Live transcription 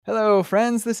Hello,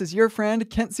 friends. This is your friend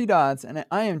Kent C. Dodds, and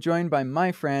I am joined by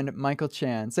my friend Michael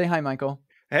Chan. Say hi, Michael.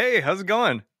 Hey, how's it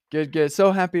going? Good, good.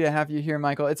 So happy to have you here,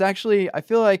 Michael. It's actually, I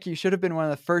feel like you should have been one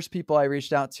of the first people I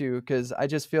reached out to because I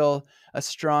just feel a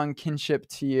strong kinship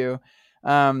to you.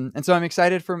 And so I'm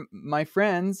excited for my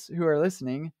friends who are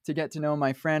listening to get to know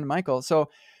my friend Michael.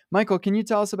 So, Michael, can you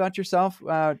tell us about yourself?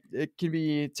 It can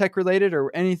be tech related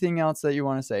or anything else that you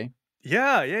want to say.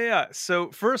 Yeah. So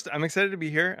first, I'm excited to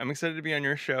be here. I'm excited to be on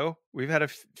your show. We've had a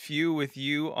few with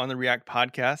you on the React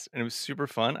podcast, and it was super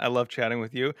fun. I love chatting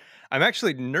with you. I'm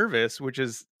actually nervous, which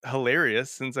is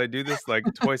hilarious since I do this like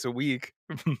twice a week,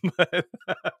 but,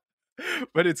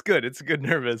 but it's good. It's good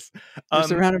nervous. You're Um,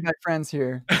 surrounded by friends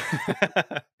here.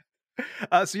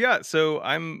 so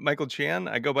I'm Michael Chan.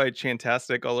 I go by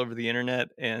Chantastic all over the internet,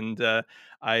 and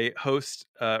I host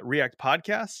React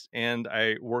podcasts, and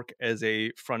I work as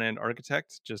a front end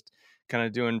architect, just kind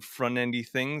of doing front endy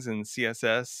things in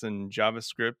CSS and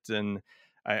JavaScript, and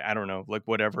I don't know, like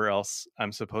whatever else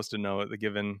I'm supposed to know at a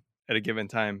given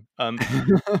time.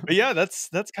 But yeah, that's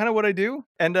kind of what I do,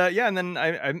 and yeah, and then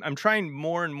I'm trying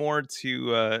more and more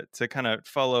to kind of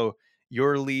follow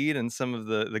your lead and some of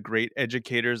the great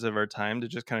educators of our time to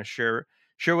just kind of share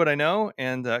what I know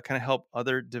and kind of help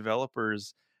other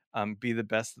developers be the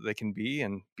best that they can be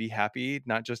and be happy,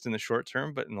 not just in the short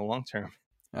term but in the long term.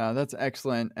 That's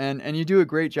excellent, and you do a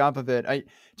great job of it. I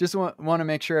just want to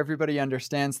make sure everybody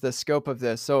understands the scope of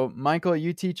this. So, Michael,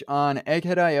 you teach on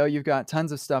Egghead.io. You've got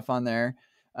tons of stuff on there.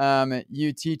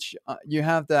 You teach. You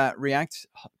have that React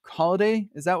holiday.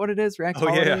 Is that what it is? React Oh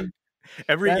yeah. holiday.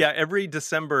 That Every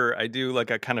December I do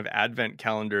like a kind of advent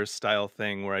calendar style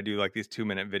thing where I do like these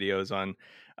 2-minute videos on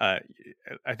uh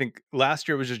I think last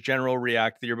year was just general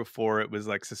React, the year before it was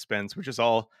like suspense, which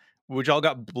all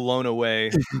got blown away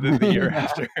the year yeah,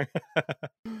 after.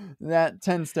 that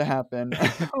tends to happen.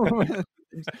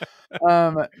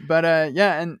 But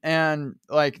yeah, and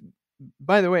like,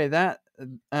 by the way, that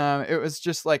it was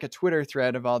just like a Twitter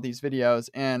thread of all these videos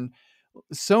and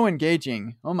so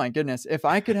engaging. Oh my goodness. If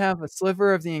I could have a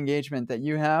sliver of the engagement that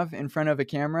you have in front of a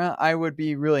camera, I would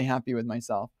be really happy with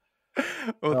myself.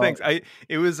 Well, So, thanks.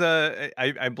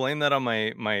 I blame that on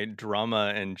my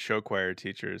drama and show choir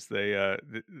teachers.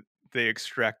 They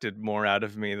extracted more out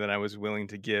of me than I was willing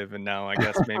to give, and now I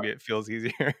guess maybe it feels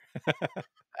easier.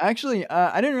 actually,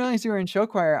 I didn't realize you were in show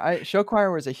choir. Show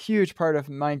choir was a huge part of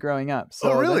my growing up. Oh,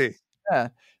 So really?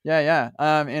 that's yeah,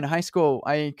 yeah. In high school,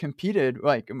 I competed.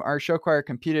 Like our show choir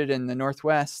competed in the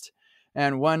Northwest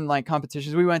and won like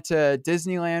competitions. We went to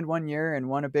Disneyland one year and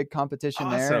won a big competition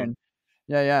there. Awesome. And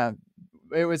yeah,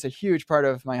 it was a huge part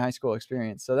of my high school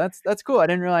experience. So that's cool. I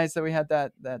didn't realize that we had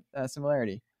that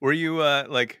similarity. Were you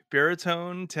like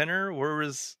baritone, tenor? Where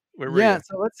were Yeah, you?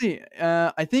 so let's see.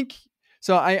 I think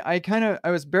so. I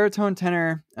was baritone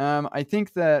tenor. I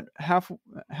think that half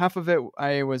of it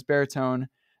I was baritone,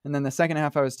 and then the second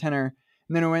half I was tenor.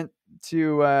 And then I went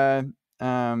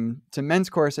to men's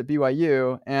chorus at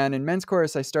BYU, and in men's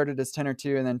chorus I started as tenor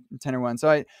two, and then tenor one. So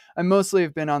I mostly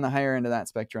have been on the higher end of that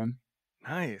spectrum.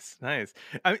 Nice.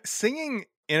 Singing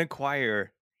in a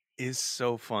choir is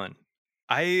so fun.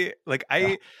 I like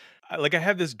Yeah. I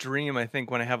have this dream. I think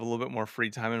when I have a little bit more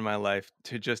free time in my life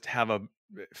to just have a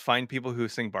find people who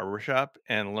sing barbershop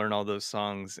and learn all those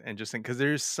songs and just sing because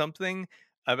there's something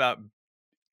about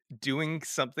doing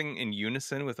something in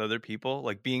unison with other people,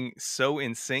 like being so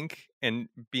in sync and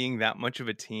being that much of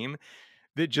a team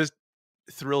that just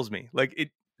thrills me. Like it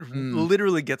Mm.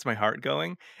 literally gets my heart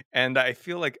going. And I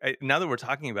feel like now that we're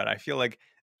talking about it, I feel like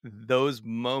those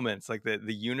moments, like the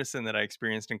unison that I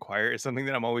experienced in choir, is something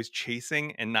that I'm always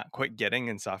chasing and not quite getting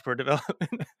in software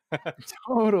development.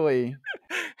 Totally.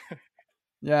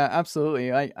 Yeah, absolutely.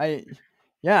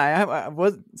 Yeah, I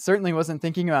was certainly wasn't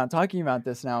thinking about talking about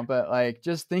this now, but like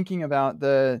just thinking about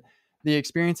the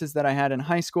experiences that I had in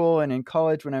high school and in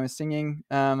college when I was singing,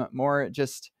 more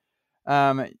just,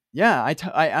 yeah,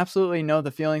 I absolutely know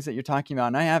the feelings that you're talking about,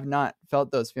 and I have not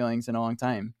felt those feelings in a long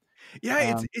time.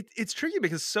 Yeah, Um, it's tricky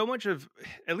because so much of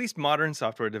at least modern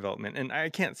software development, and I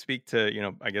can't speak to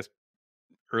I guess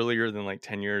earlier than like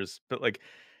 10 years, but like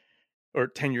or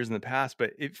 10 years in the past,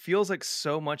 but it feels like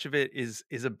so much of it is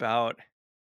about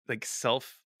like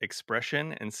self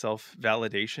expression and self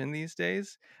validation these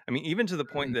days. I mean, even to the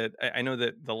point mm, that I know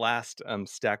that the last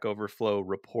Stack Overflow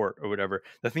report or whatever,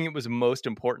 the thing that was most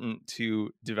important to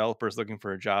developers looking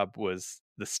for a job was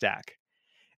the stack.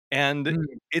 And mm,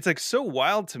 it's like so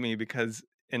wild to me because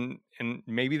and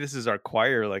maybe this is our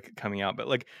choir like coming out, but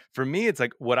like for me, it's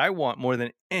like what I want more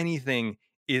than anything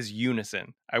is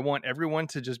unison. I want everyone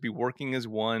to just be working as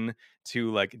one,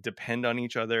 to like depend on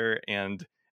each other and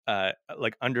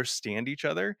like understand each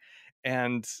other.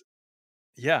 And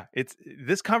yeah, it's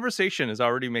this conversation is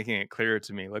already making it clearer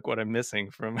to me, like what I'm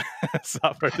missing from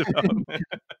software development.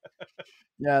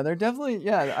 Yeah, they're definitely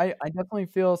yeah, I definitely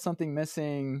feel something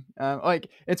missing,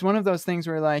 like, it's one of those things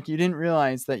where, like, you didn't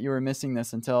realize that you were missing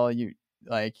this until you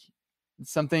like,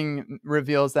 something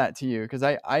reveals that to you. Because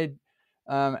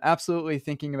absolutely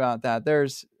thinking about that,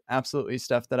 there's absolutely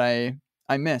stuff that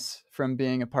I miss from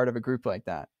being a part of a group like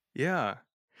that. Yeah.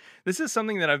 This is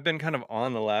something that I've been kind of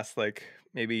on the last like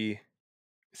maybe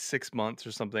 6 months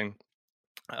or something.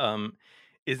 Um,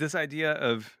 is this idea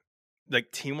of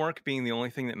like teamwork being the only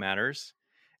thing that matters?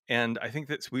 And I think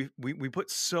that we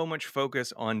put so much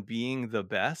focus on being the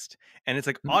best, and it's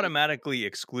like Mhm. automatically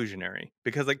exclusionary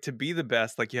because like to be the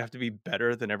best, like you have to be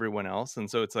better than everyone else, and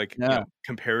so it's like Yeah,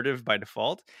 comparative by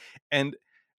default. And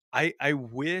I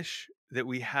wish that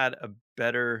we had a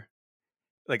better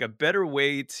like a better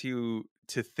way to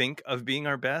think of being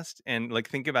our best and like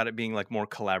think about it being like more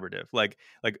collaborative, like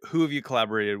who have you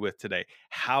collaborated with today,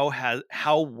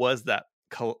 how was that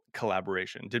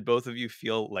collaboration, did both of you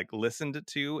feel like listened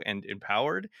to and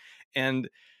empowered? And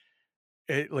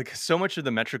like so much of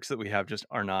the metrics that we have just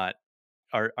are not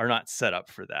set up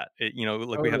for that.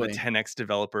 Like we have the totally. 10x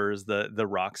developers, the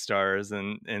rock stars,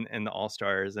 and the all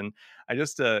stars, and I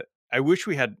just I wish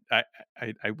we had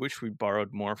I wish we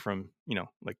borrowed more from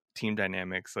like team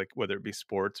dynamics, like whether it be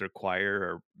sports or choir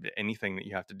or anything that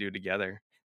you have to do together.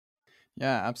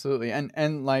 Yeah, absolutely.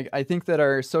 And like I think that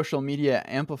our social media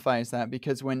amplifies that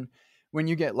because when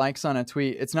you get likes on a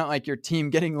tweet, it's not like your team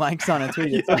getting likes on a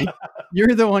tweet. It's like Yeah,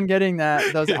 you're the one getting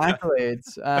those yeah,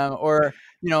 accolades. Or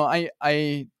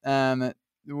I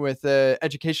with the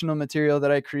educational material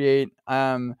that I create,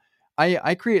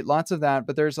 I create lots of that,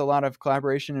 but there's a lot of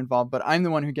collaboration involved. But I'm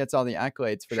the one who gets all the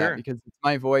accolades for that sure. because it's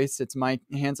my voice, it's my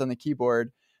hands on the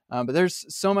keyboard. But there's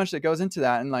so much that goes into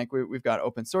that, and like we've got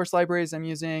open source libraries I'm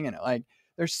using, and like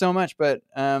there's so much. But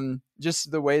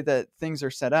just the way that things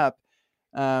are set up,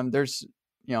 there's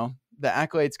the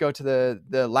accolades go to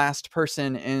the last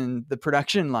person in the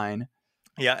production line.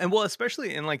 Yeah, and well,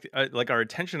 especially in like our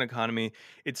attention economy,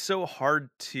 it's so hard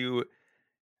to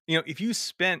if you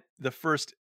spent the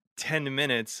first 10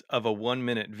 minutes of a 1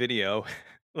 minute video,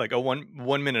 like a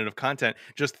one minute of content,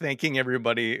 just thanking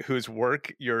everybody whose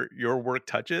work your work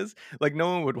touches, like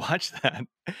no one would watch that.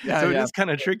 Yeah, So it yeah. is kind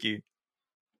of tricky.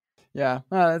 Yeah,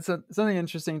 it's something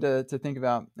interesting to think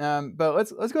about. But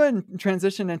let's go ahead and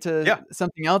transition into Yeah.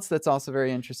 something else that's also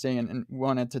very interesting and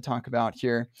wanted to talk about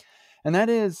here, and that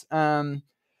is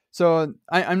so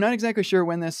I'm not exactly sure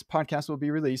when this podcast will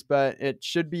be released, but it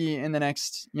should be in the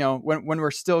next when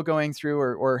we're still going through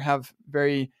or have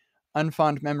very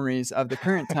unfond memories of the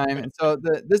current time. And so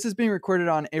this is being recorded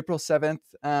on April 7th,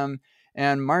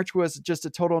 and March was just a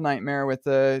total nightmare with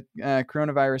the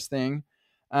coronavirus thing.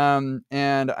 And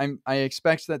I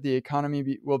expect that the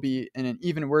economy will be in an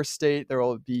even worse state. There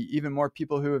will be even more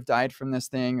people who have died from this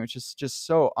thing, which is just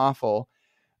so awful.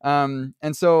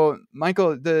 And so,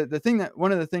 Michael, the thing that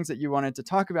one of the things that you wanted to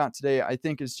talk about today, I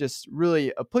think, is just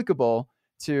really applicable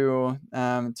to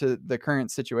the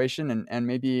current situation and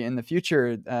maybe in the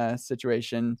future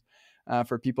situation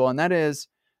for people, and that is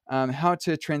how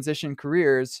to transition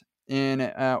careers in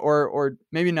or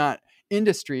maybe not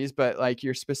industries, but like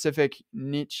your specific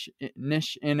niche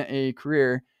in a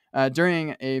career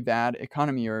during a bad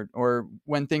economy or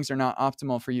when things are not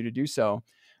optimal for you to do so.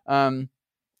 Um,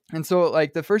 and so,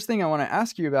 like, the first thing I want to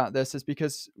ask you about this is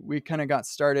because we kind of got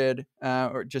started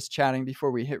or just chatting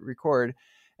before we hit record.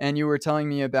 And you were telling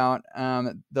me about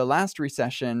the last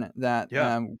recession that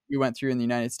Yeah. we went through in the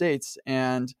United States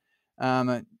and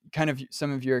kind of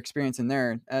some of your experience in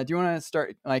there. Do you want to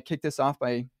start, like, kick this off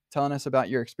by telling us about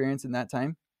your experience in that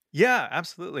time? Yeah,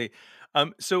 absolutely.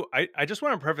 So I just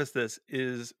want to preface this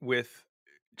is with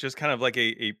just kind of like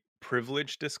a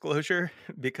privilege disclosure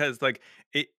because like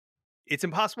it it's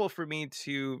impossible for me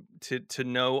to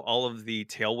know all of the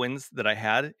tailwinds that I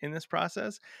had in this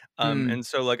process. Mm, And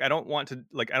so like I don't want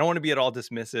to be at all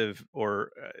dismissive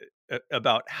or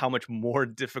about how much more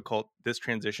difficult this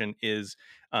transition is,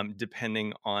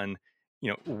 depending on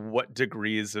what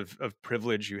degrees of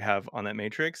privilege you have on that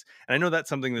matrix. And I know that's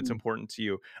something that's mm. important to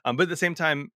you, but at the same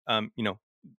time,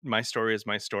 my story is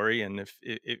my story, and if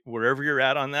wherever you're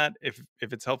at on that, if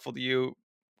it's helpful to you,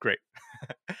 great.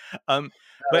 um,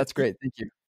 Oh, but that's great. Thank you.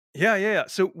 yeah, yeah, yeah.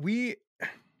 So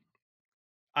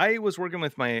I was working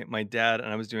with my dad, and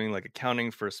I was doing like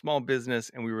accounting for a small business,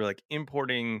 and we were like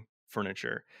importing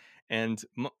furniture. And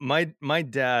my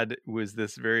dad was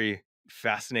this very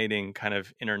fascinating kind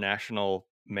of international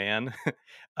man.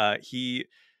 He,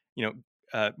 you know,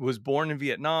 was born in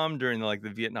Vietnam during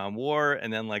the Vietnam War,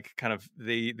 and then like kind of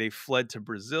they fled to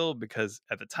Brazil because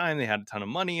at the time they had a ton of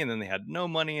money, and then they had no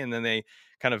money, and then they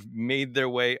kind of made their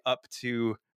way up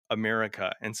to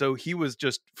America. And so he was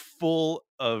just full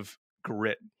of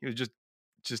grit. He was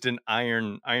just an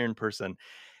iron person.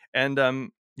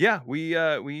 And yeah, we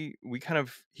kind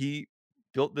of he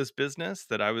built this business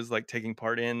that I was like taking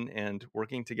part in and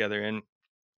working together in.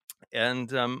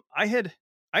 And I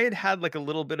had like a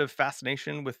little bit of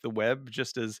fascination with the web,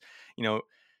 just as you know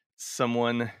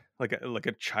someone like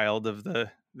a child of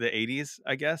the 80s,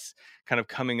 I guess, kind of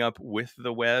coming up with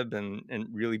the web and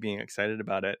really being excited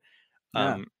about it.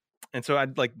 Yeah. um and so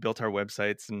I'd like built our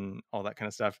websites and all that kind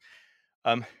of stuff.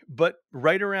 But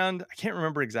right around, I can't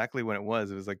remember exactly when it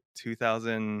was like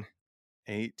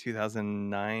 2008,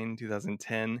 2009,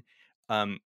 2010.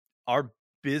 um our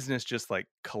business just like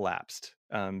collapsed,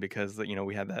 because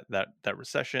we had that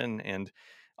recession, and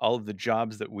all of the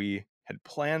jobs that we had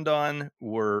planned on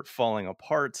were falling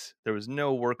apart. There was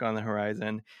no work on the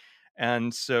horizon,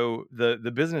 and so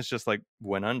the business just like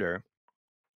went under.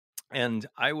 And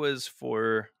I was,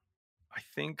 for I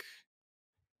think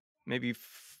maybe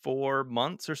 4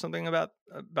 months or something, about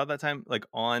that time, like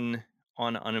on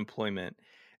unemployment.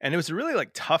 And it was a really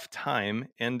like tough time,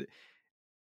 and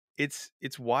it's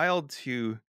wild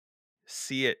to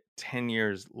see it 10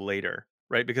 years later,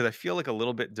 right? Because I feel like a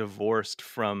little bit divorced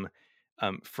from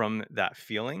that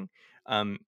feeling.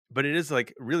 Um, but it is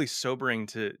like really sobering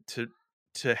to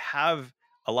have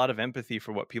a lot of empathy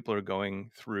for what people are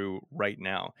going through right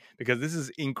now, because this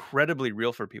is incredibly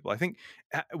real for people. I think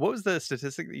what was the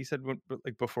statistic that you said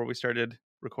like before we started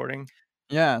recording?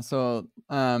 Yeah, so,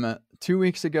 2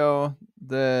 weeks ago,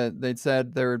 they'd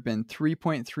said there had been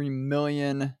 3.3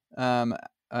 million,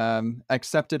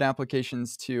 accepted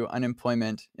applications to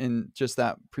unemployment in just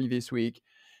that previous week,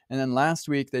 and then last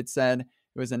week, they'd said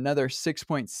it was another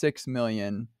 6.6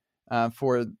 million,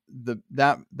 for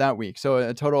that week, so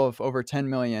a total of over 10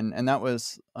 million, and that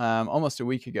was, almost a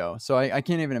week ago, so I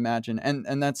can't even imagine,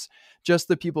 and that's just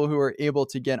the people who are able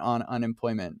to get on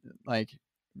unemployment, like,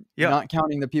 Yeah. not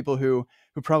counting the people who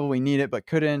probably need it but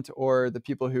couldn't, or the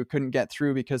people who couldn't get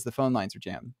through because the phone lines are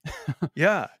jammed.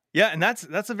 Yeah. Yeah, and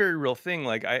that's a very real thing.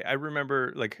 Like I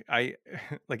remember like I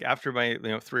like after my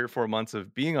 3 or 4 months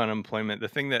of being on unemployment, the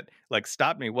thing that like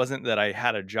stopped me wasn't that I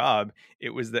had a job. It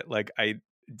was that like I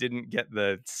didn't get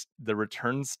the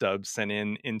return stub sent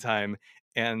in time,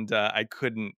 and I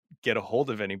couldn't get a hold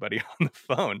of anybody on the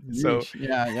phone. So Yeesh.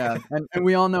 Yeah, yeah, and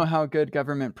we all know how good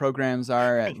government programs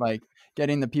are at, like,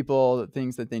 getting the people the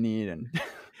things that they need and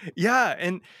yeah,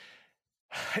 and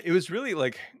it was really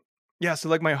like, yeah, so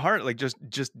like my heart like just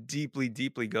deeply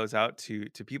goes out to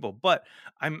people. But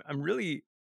I'm really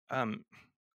um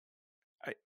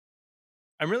I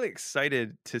I'm really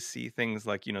excited to see things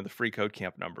like, the free code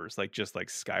camp numbers, like just like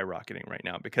skyrocketing right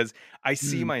now, because I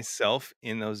see Mm, myself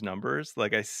in those numbers.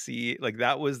 Like I see, like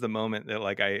that was the moment that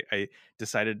like I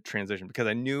decided to transition, because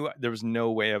I knew there was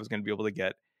no way I was going to be able to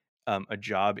get a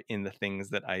job in the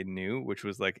things that I knew, which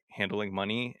was like handling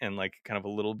money and like kind of a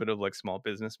little bit of like small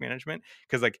business management.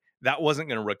 Cause like that wasn't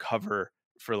going to recover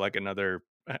for like another,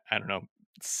 I don't know,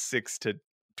 6 to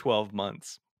 12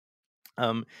 months.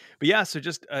 um, but yeah, so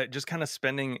just kind of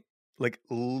spending like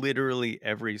literally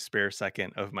every spare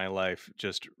second of my life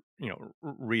just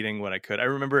reading what I could. I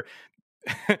remember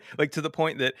like to the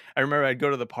point that I remember I'd go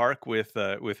to the park with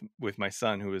my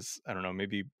son, who was, I don't know,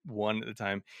 maybe 1 at the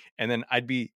time, and then I'd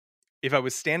be, if I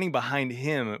was standing behind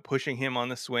him pushing him on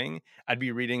the swing, I'd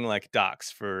be reading like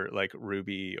docs for like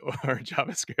Ruby or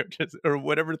JavaScript, or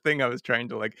whatever thing I was trying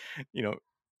to like, you know,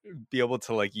 be able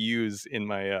to like use in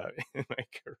my in my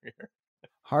career.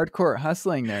 hardcore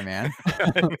hustling there, man.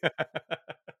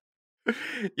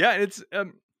 Yeah, it's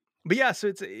but yeah, so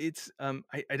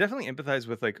I definitely empathize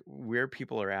with like where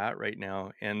people are at right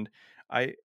now. And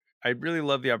I I really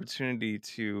love the opportunity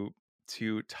to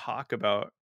talk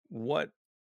about what,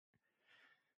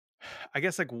 I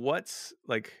guess, like what's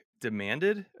like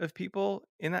demanded of people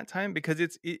in that time, because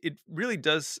it really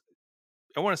does,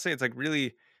 I want to say it's like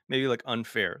really maybe like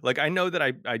unfair. Like I know that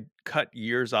I cut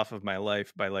years off of my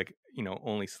life by like,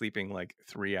 only sleeping like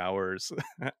 3 hours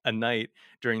a night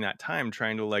during that time,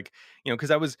 trying to like,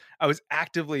 because I was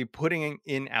actively putting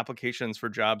in applications for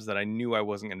jobs that I knew I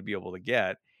wasn't going to be able to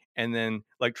get, and then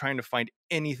like trying to find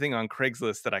anything on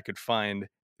Craigslist that I could find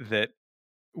that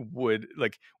would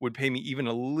pay me even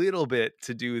a little bit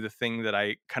to do the thing that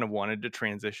I kind of wanted to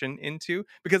transition into.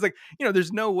 Because like,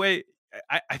 there's no way.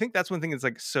 I think that's one thing that's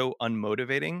like so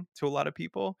unmotivating to a lot of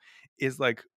people, is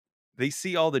like they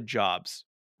see all the jobs,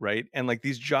 right? And like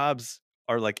these jobs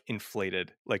are like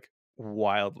inflated, like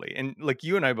wildly. And like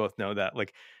you and I both know that,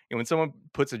 like, when someone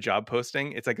puts a job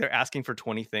posting, it's like they're asking for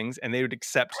 20 things and they would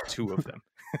accept 2 of them.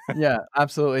 Yeah,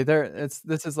 absolutely.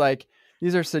 This is like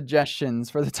these are suggestions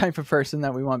for the type of person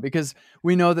that we want because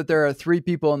we know that there are 3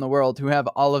 people in the world who have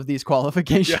all of these Yeah.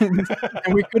 qualifications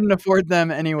and we couldn't afford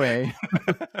them anyway.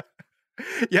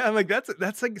 Yeah, and like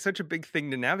that's like such a big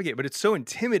thing to navigate, but it's so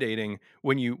intimidating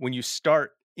when you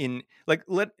start in like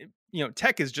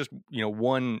tech is just,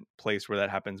 one place where that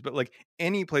happens, but like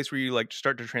any place where you like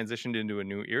start to transition into a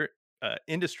new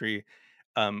industry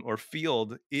or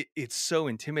field, it's so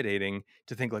intimidating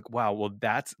to think like, wow, well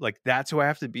that's who I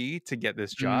have to be to get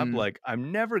this job. Mm, Like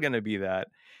I'm never going to be that.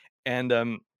 And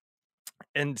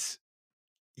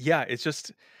yeah, it's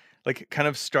just like kind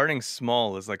of starting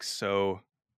small is like so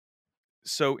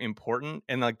important,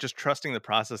 and like just trusting the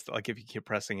process that like if you keep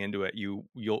pressing into it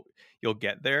you'll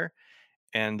get there.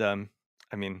 And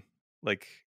I mean, like,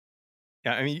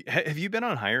 yeah, I mean, have you been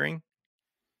on hiring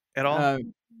at all? uh,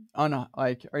 on a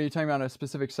like, are you talking about a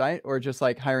specific site or just,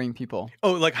 like, hiring people?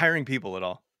 Oh, like hiring people at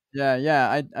all? Yeah,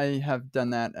 yeah, I have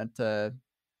done that at,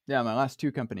 yeah, my last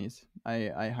 2 companies.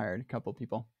 I hired a couple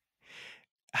people.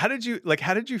 How did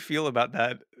you feel about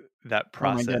that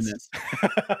Oh my process? goodness.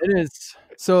 It is.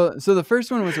 So the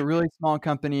first one was a really small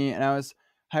company, and I was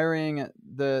hiring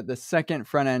the second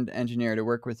front end engineer to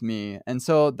work with me, and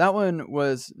so that one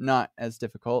was not as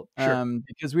difficult, Sure.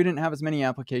 because we didn't have as many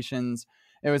applications.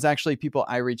 It was actually people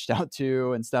I reached out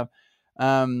to and stuff.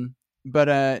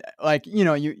 But like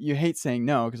you hate saying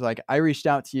no because like I reached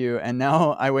out to you and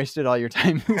now I wasted all your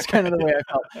time. It's kind of the way I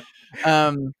felt.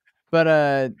 Um,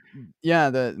 but yeah,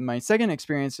 the my second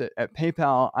experience at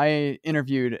PayPal, I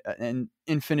interviewed an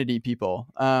infinity people,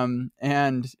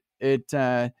 and it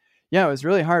yeah, it was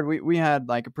really hard. We had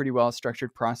like a pretty well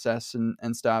structured process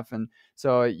and stuff, and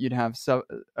so you'd have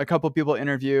a couple people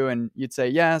interview, and you'd say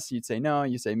yes, you'd say no,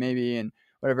 you say maybe, and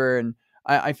whatever. And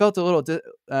I felt a little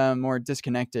more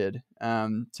disconnected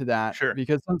to that Sure.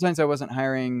 because sometimes I wasn't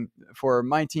hiring for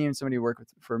my team, somebody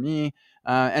worked for me,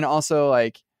 and also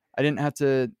like I didn't have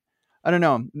to. I don't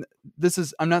know. This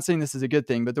is I'm not saying this is a good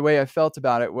thing, but the way I felt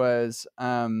about it was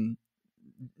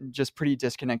just pretty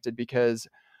disconnected because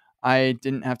I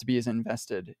didn't have to be as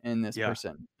invested in this Yeah.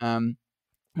 person,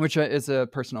 which is a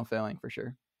personal failing for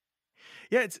sure.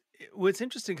 Yeah, what's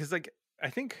interesting because like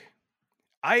I think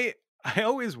I I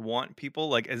always want people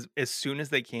like as soon as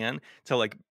they can to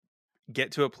like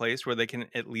get to a place where they can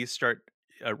at least start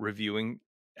reviewing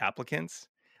applicants.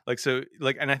 Like, so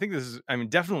like, and I think this is, I mean,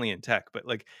 definitely in tech, but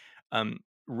like,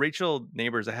 Rachel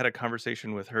Neighbors, I had a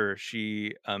conversation with her.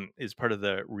 She is part of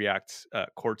the React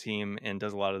core team and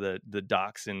does a lot of the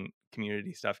docs and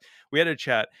community stuff. We had a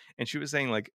chat, and she was saying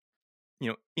like,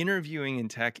 interviewing in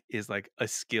tech is like a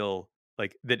skill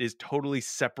like that is totally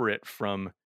separate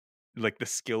from like the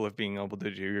skill of being able to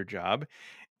do your job.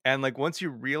 And, like, once you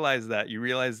realize that, you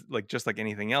realize, like, just like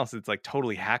anything else, it's, like,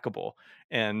 totally hackable.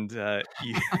 And,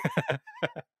 you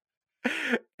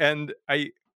and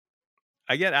I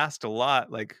get asked a lot,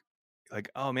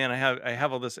 "Oh, man, I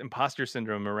have all this imposter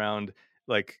syndrome around,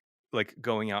 like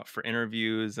going out for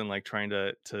interviews and, like, trying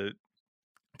to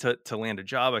land a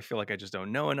job. I feel like I just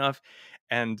don't know enough."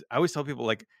 And I always tell people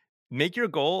like make your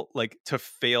goal like to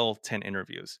fail 10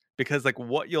 interviews because like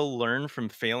what you'll learn from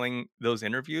failing those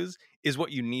interviews is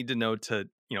what you need to know to,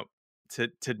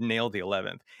 to nail the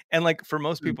 11th. And like for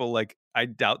most Mm. people like I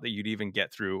doubt that you'd even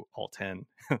get through all 10.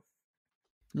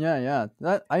 Yeah,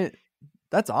 yeah.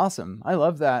 That's awesome. I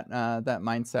love that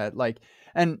mindset. Like,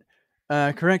 and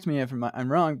correct me if I'm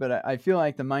wrong, but I feel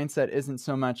like the mindset isn't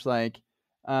so much like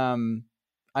um,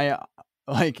 I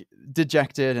like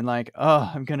dejected and like,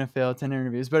 oh, I'm gonna fail 10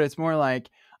 interviews, but it's more like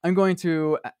I'm going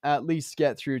to at least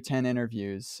get through 10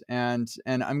 interviews, and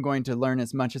I'm going to learn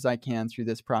as much as I can through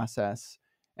this process.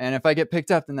 And if I get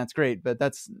picked up, then that's great. But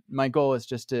that's my goal is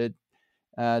just to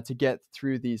get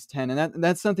through these 10, and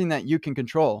that's something that you can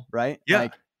control, right? Yeah.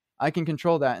 Like I can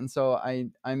control that, and so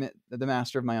I'm the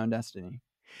master of my own destiny.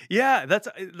 Yeah,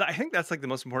 I think that's, like, the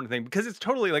most important thing because it's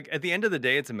totally like, at the end of the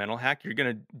day, it's a mental hack. You're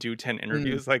gonna do 10 Mm.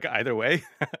 interviews, like, either way.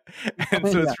 And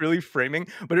so Yeah. it's really framing,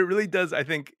 but it really does I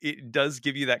think it does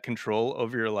give you that control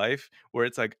over your life where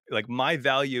it's like, my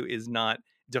value is not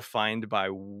defined by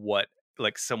what,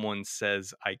 like, someone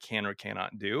says I can or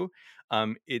cannot do.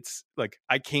 It's like,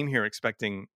 I came here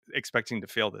expecting to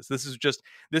fail this. This is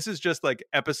just, like,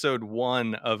 episode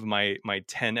 1 of my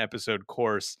 10-episode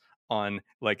course on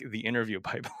like the interview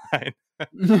pipeline.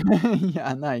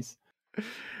 Yeah, nice.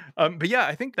 But yeah,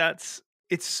 I think it's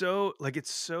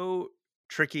so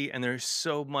tricky, and there's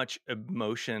so much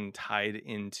emotion tied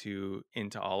into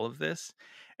all of this.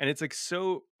 And it's like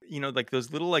so, like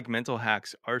those little like mental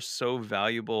hacks are so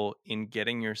valuable in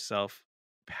getting yourself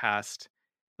past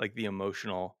like the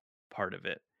emotional part of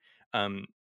it. Um,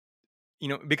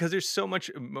 because there's so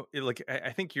much like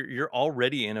I think you're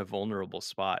already in a vulnerable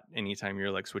spot anytime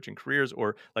you're like switching careers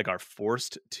or like are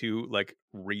forced to like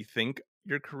rethink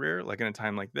your career like in a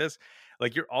time like this.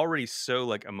 Like you're already so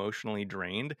like emotionally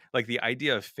drained. Like the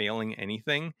idea of failing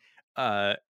anything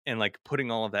uh and like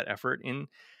putting all of that effort in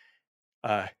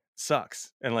uh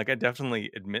sucks. And like I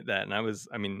definitely admit that. And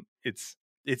I mean, it's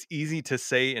easy to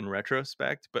say in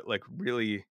retrospect, but like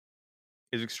really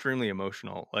is extremely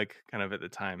emotional, like, kind of at the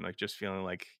time, like, just feeling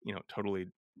like, totally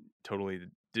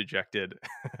dejected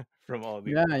from all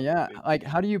these Yeah, yeah. things. Like,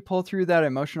 how do you pull through that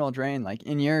emotional drain? Like,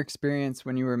 in your experience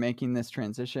when you were making this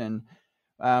transition,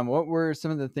 what were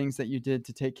some of the things that you did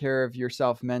to take care of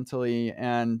yourself mentally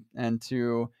and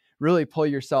to really pull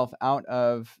yourself out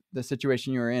of the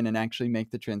situation you were in and actually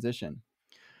make the transition?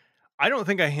 I don't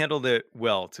think I handled it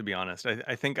well, to be honest.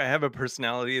 I think I have a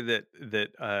personality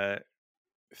that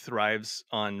thrives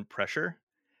on pressure,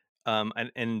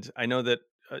 and I know that,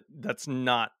 that's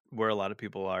not where a lot of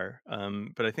people are,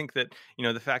 but I think that,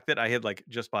 the fact that I had, like,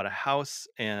 just bought a house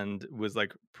and was,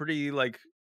 like, pretty, like,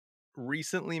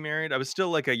 recently married. I was still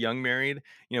like a young married,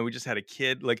 we just had a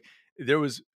kid. Like there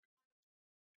was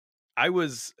I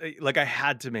was like I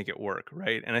had to make it work,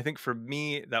 right? And I think for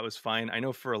me that was fine. I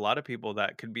know for a lot of people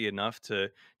that could be enough to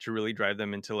really drive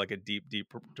them into like a deep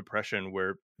depression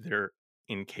where they're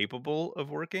incapable of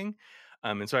working.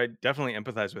 And so I definitely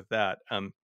empathize with that.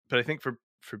 But I think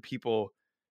for people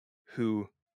who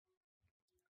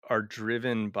are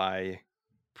driven by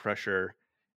pressure,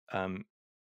 um,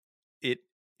 it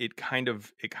it kind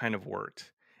of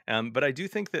worked. But I do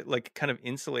think that like kind of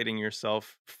insulating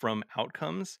yourself from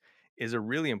outcomes is a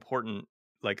really important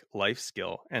like life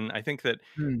skill, and I think that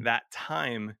Hmm. that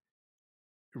time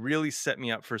really set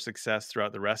me up for success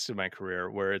throughout the rest of my career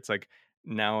where it's like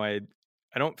now I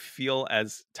don't feel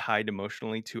as tied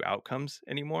emotionally to outcomes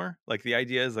anymore. Like the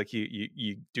idea is like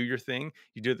you do your thing,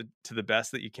 you do it to the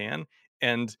best that you can,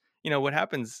 and what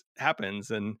happens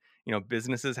happens. And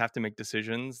businesses have to make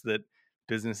decisions that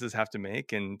businesses have to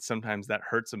make, and sometimes that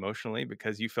hurts emotionally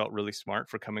because you felt really smart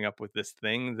for coming up with this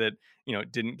thing that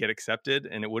didn't get accepted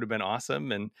and it would have been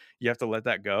awesome, and you have to let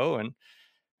that go. And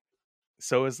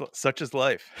such is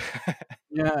life.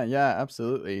 Yeah, yeah,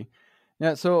 absolutely.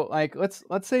 Yeah, so like let's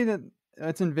say that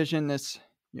let's envision this,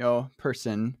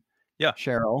 person, Yeah.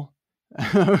 Cheryl,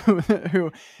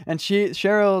 who and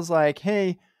Cheryl's like,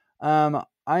 "Hey, I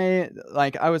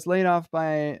was laid off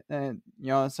by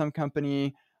some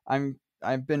company.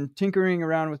 I've been tinkering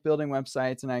around with building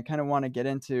websites and I kind of want to get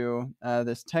into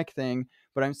this tech thing,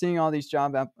 but I'm seeing all these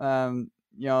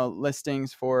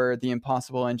listings for the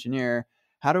impossible engineer.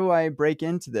 How do I break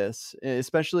into this,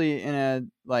 especially in a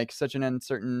like such an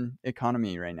uncertain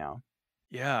economy right now?"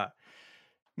 Yeah.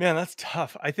 Man, that's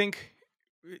tough. I think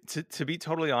to be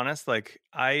totally honest, like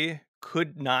I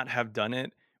could not have done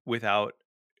it without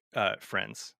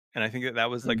friends. And I think that that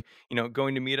was Mm, like,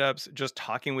 going to meetups, just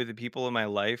talking with the people in my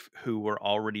life who were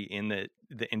already in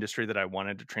the industry that I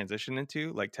wanted to transition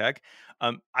into, like tech.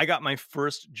 I got my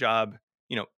first job,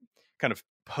 you know, kind of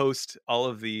post all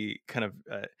of the kind of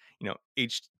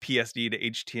HPSD to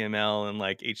HTML and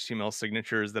like HTML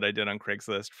signatures that I did on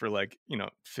Craigslist for like,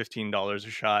 $15 a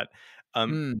shot.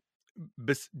 Um,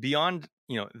 mm. beyond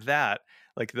that,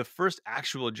 like the first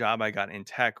actual job I got in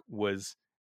tech was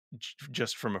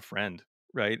just from a friend,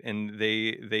 right? And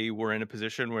they were in a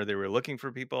position where they were looking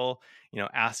for people,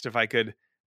 asked if I could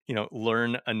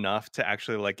learn enough to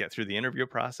actually like get through the interview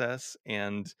process.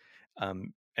 And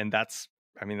that's,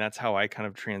 I mean, that's how I kind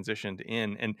of transitioned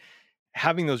in. And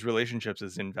having those relationships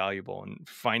is invaluable, and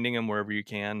finding them wherever you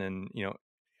can, and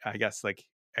I guess like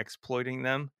exploiting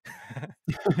them.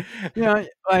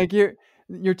 Like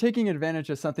you're taking advantage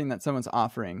of something that someone's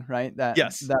offering, right? That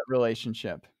Yes. that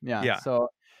relationship. Yeah. Yeah. So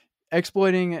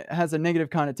exploiting has a negative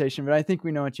connotation, but I think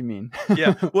we know what you mean.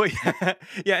 Yeah. Well, yeah.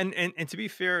 Yeah. And to be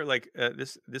fair, like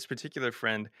this particular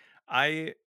friend,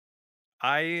 I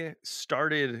I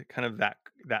started kind of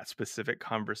that specific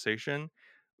conversation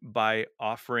by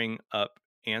offering up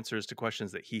answers to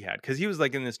questions that he had, because he was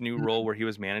like in this new role where he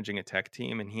was managing a tech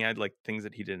team and he had like things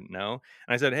that he didn't know.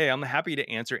 And I said, "Hey, I'm happy to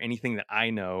answer anything that I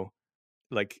know,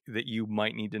 like that you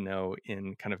might need to know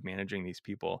in kind of managing these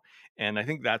people." And I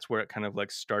think that's where it kind of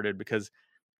like started, because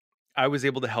I was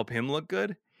able to help him look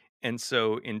good. And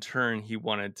so in turn, he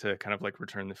wanted to kind of like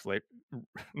return the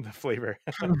the flavor.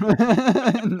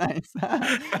 Nice.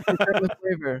 Return the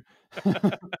flavor.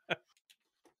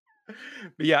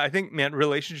 But yeah, I think, man,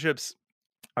 relationships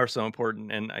are so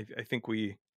important, and I think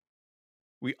we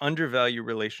we undervalue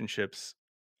relationships,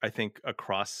 I think,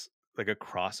 across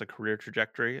a career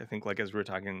trajectory. I think, like, as we were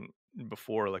talking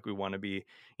before, like, we want to be,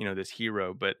 this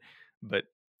hero, but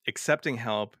accepting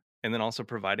help and then also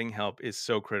providing help is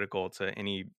so critical to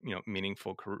any,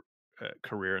 meaningful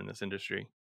career in this industry.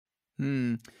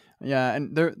 Hmm. Yeah,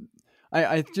 and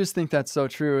I just think that's so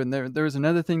true. And there was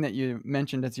another thing that you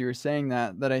mentioned as you were saying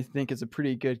that that I think is a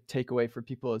pretty good takeaway for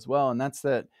people as well, and that's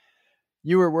that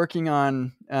you were working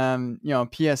on,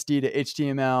 PSD to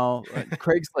HTML,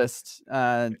 Craigslist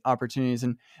opportunities,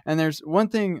 and there's one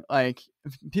thing like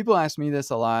people ask me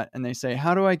this a lot, and they say,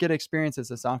 "How do I get experience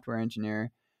as a software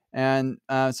engineer?" And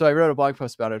so I wrote a blog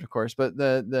post about it, of course. But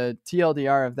the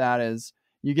TLDR of that is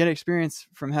you get experience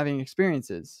from having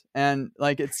experiences, and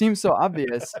like it seems so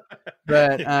obvious,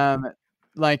 but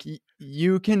like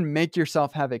you can make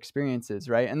yourself have experiences,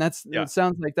 right? And Yeah, it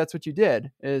sounds like that's what you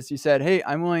did. Is you said, "Hey,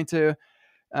 I'm willing to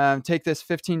take this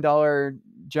 $15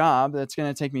 job that's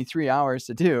going to take me 3 hours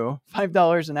to do,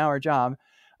 $5 an hour job.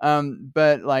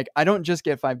 But like, I don't just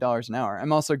get $5 an hour.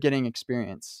 I'm also getting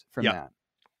experience from yeah. that."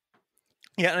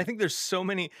 Yeah, and I think there's so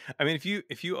many. I mean,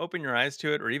 if you open your eyes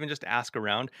to it, or even just ask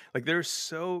around, like there's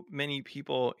so many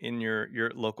people in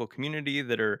your local community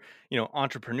that are,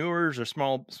 entrepreneurs or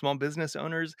small business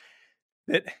owners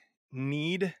that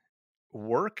need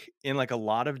work in like a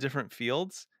lot of different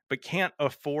fields, but can't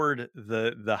afford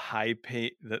the high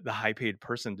paid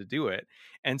person to do it.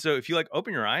 And so if you like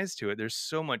open your eyes to it, there's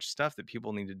so much stuff that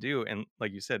people need to do. And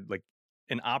like you said, like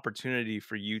an opportunity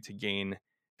for you to gain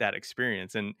that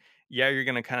experience. And yeah, you're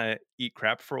gonna kind of eat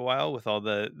crap for a while with all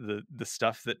the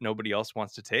stuff that nobody else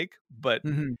wants to take, but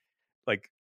Mhm. like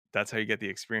that's how you get the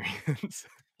experience.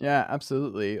 Yeah,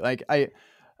 absolutely. Like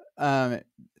Um,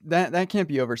 that can't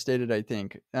be overstated, I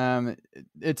think.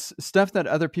 It's stuff that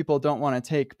other people don't wanna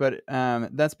take, but,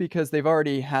 that's because they've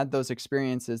already had those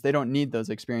experiences. They don't need those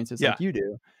experiences Yeah. like you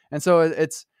do. And so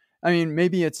it's I mean,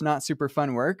 maybe it's not super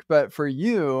fun work, but for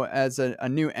you as a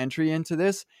new entry into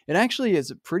this, it actually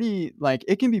is pretty like,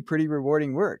 it can be pretty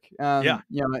rewarding work. Yeah.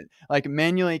 Like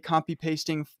manually copy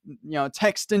pasting,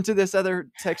 text into this other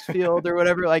text field or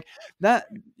whatever, like that,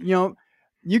 you know,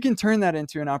 you can turn that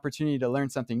into an opportunity to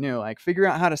learn something new, like figure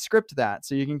out how to script that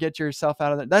so you can get yourself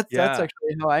out of that. That's Yeah.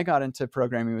 actually how I got into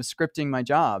programming, was scripting my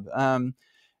job.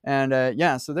 And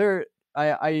yeah, so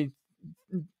I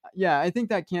yeah, I think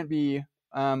that can't be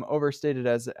overstated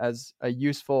as a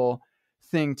useful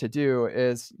thing to do.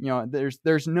 Is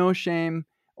there's no shame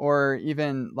or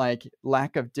even like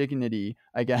lack of dignity,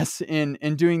 I guess, in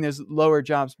doing those lower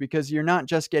jobs, because you're not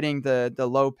just getting the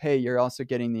low pay, you're also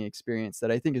getting the experience that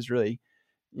I think is really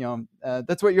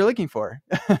that's what you're looking for.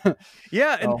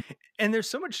 Yeah, and So, and there's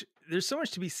so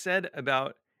much to be said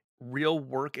about real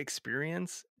work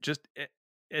experience just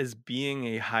as being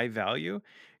a high value.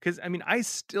 Because I mean, I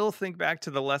still think back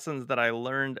to the lessons that I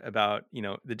learned about,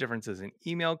 the differences in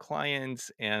email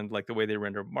clients and like the way they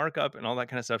render markup and all that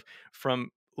kind of stuff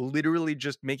from literally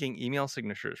just making email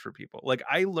signatures for people. Like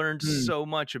I learned mm, so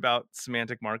much about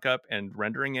semantic markup and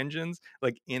rendering engines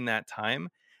like in that time,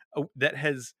 that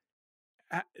has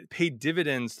paid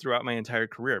dividends throughout my entire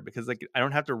career, because like I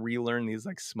don't have to relearn these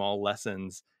like small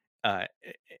lessons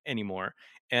anymore.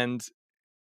 And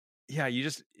yeah,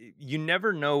 you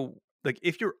never know, like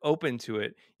if you're open to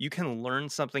it, you can learn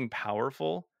something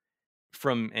powerful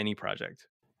from any project.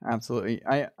 absolutely.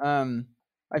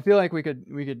 I feel like we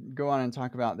could go on and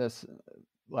talk about this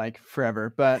like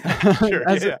forever, but Sure.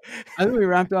 as Yeah. as we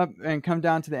wrapped up and come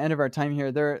down to the end of our time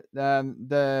here,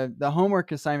 the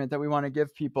homework assignment that we want to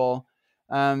give people,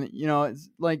 it's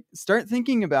like start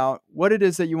thinking about what it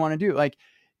is that you want to do. Like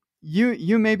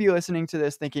you may be listening to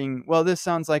this thinking, well, this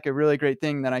sounds like a really great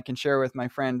thing that I can share with my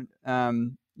friend,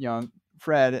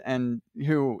 Fred, and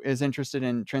who is interested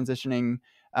in transitioning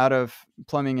out of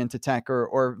plumbing into tech,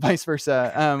 or vice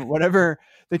versa, whatever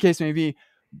the case may be.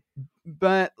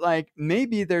 But like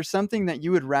maybe there's something that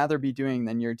you would rather be doing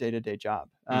than your day-to-day job.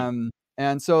 Mm.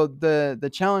 And so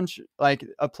the challenge like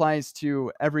applies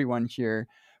to everyone here.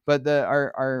 But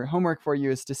our homework for you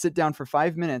is to sit down for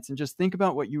 5 minutes and just think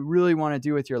about what you really want to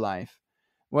do with your life,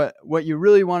 what you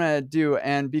really want to do.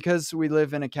 And because we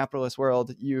live in a capitalist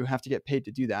world, you have to get paid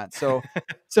to do that. So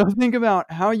think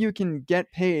about how you can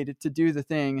get paid to do the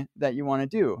thing that you want to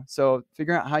do. So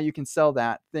figure out how you can sell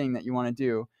that thing that you want to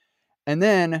do, and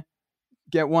then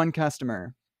get one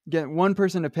customer, get one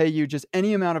person to pay you just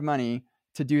any amount of money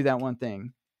to do that one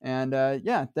thing. And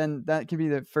yeah, then that can be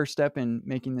the first step in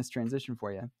making this transition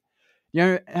for you.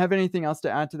 You have anything else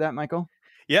to add to that, Michael?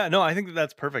 Yeah, no, I think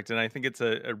that's perfect, and I think it's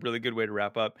a really good way to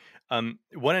wrap up.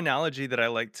 One analogy that I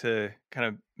like to kind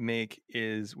of make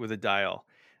is with a dial.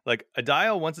 like a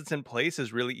dial once it's in place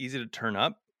is really easy to turn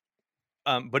up,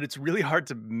 but it's really hard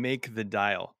to make the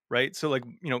dial, right? So like,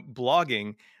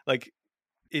 blogging, like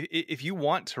if you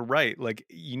want to write, like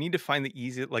you need to find the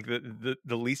easy, like the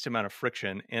least amount of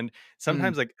friction. And Mm,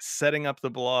 sometimes like setting up the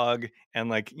blog and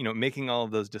like, making all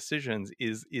of those decisions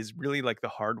is really like the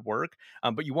hard work.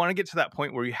 But you want to get to that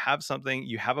point where you have something,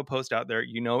 you have a post out there,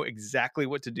 you know exactly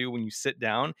what to do when you sit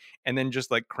down, and then just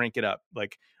like crank it up.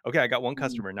 Like, okay, I got one mm.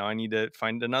 customer. Now I need to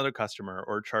find another customer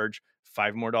or charge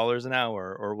 $5 more an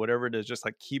hour or whatever it is. Just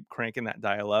like keep cranking that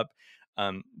dial up.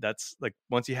 That's like,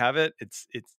 once you have it, it's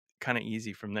kind of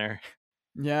easy from there.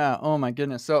 Yeah, oh my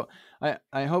goodness. So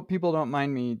I hope people don't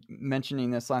mind me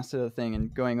mentioning this last little thing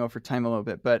and going over time a little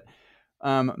bit, but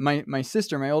my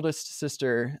sister, my oldest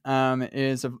sister,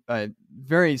 is a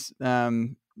very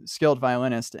skilled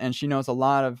violinist, and she knows a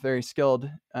lot of very skilled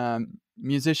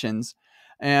musicians.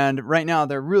 And right now,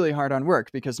 they're really hard on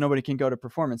work because nobody can go to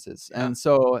performances. Yeah. And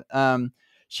so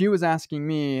she was asking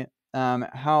me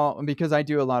how, because I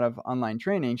do a lot of online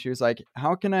training. She was like,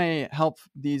 "How can I help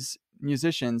these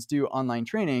musicians do online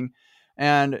training?"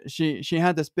 And she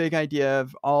had this big idea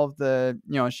of all of the,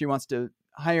 she wants to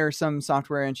hire some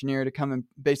software engineer to come and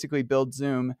basically build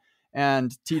Zoom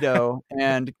and Tito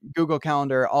and Google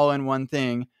Calendar all in one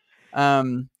thing.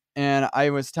 And I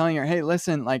was telling her, hey,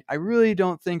 listen, like I really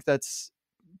don't think that's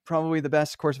probably the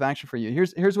best course of action for you.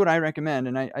 Here's what I recommend.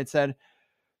 And I said,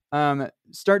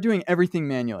 start doing everything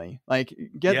manually. Like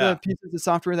get the Yeah. pieces of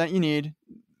software that you need,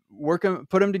 work them,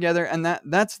 put them together, and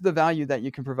that's the value that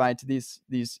you can provide to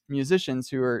these musicians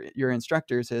who are your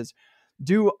instructors is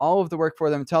do all of the work for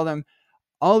them. Tell them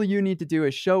all you need to do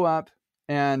is show up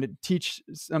and teach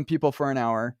some people for an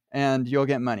hour and you'll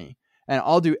get money, and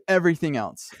I'll do everything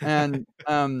else. And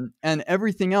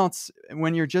everything else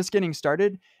when you're just getting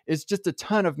started is just a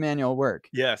ton of manual work.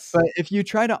 Yes. But if you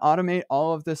try to automate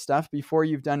all of this stuff before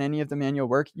you've done any of the manual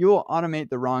work, you will automate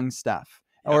the wrong stuff,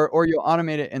 Yep. or you'll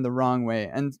automate it in the wrong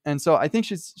way. And so I think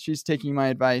she's taking my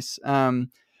advice.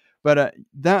 But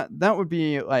that would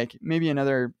be like maybe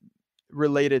another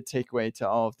related takeaway to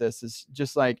all of this is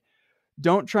just like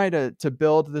don't try to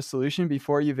build the solution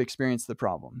before you've experienced the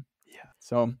problem. Yeah.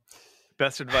 So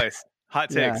Best advice.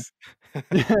 Hot yeah. takes.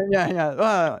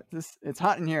 Yeah. It's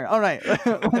hot in here. All right,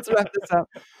 let's wrap this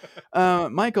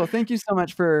up. Michael, thank you so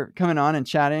much for coming on and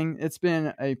chatting. It's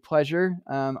been a pleasure.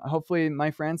 Hopefully, my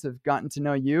friends have gotten to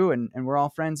know you, and we're all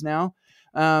friends now.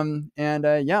 And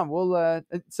yeah, we'll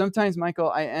sometimes, Michael,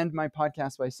 I end my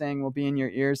podcast by saying we'll be in your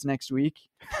ears next week,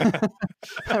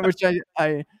 which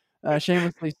I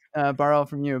shamelessly borrow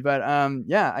from you. But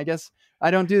yeah, I guess I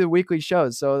don't do the weekly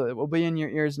shows, so we'll be in your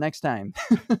ears next time.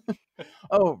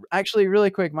 Oh, actually, really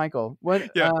quick, Michael,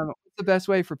 Yeah. what's the best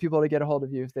way for people to get a hold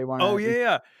of you if they want Oh, to yeah, reach?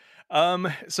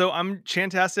 yeah. So I'm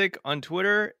Chantastic on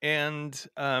Twitter and,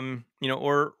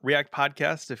 or React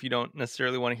Podcast if you don't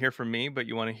necessarily want to hear from me, but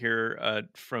you want to hear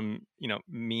from,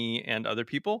 me and other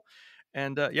people.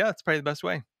 And yeah, it's probably the best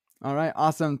way. All right,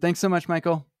 awesome. Thanks so much,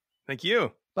 Michael. Thank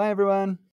you. Bye, everyone.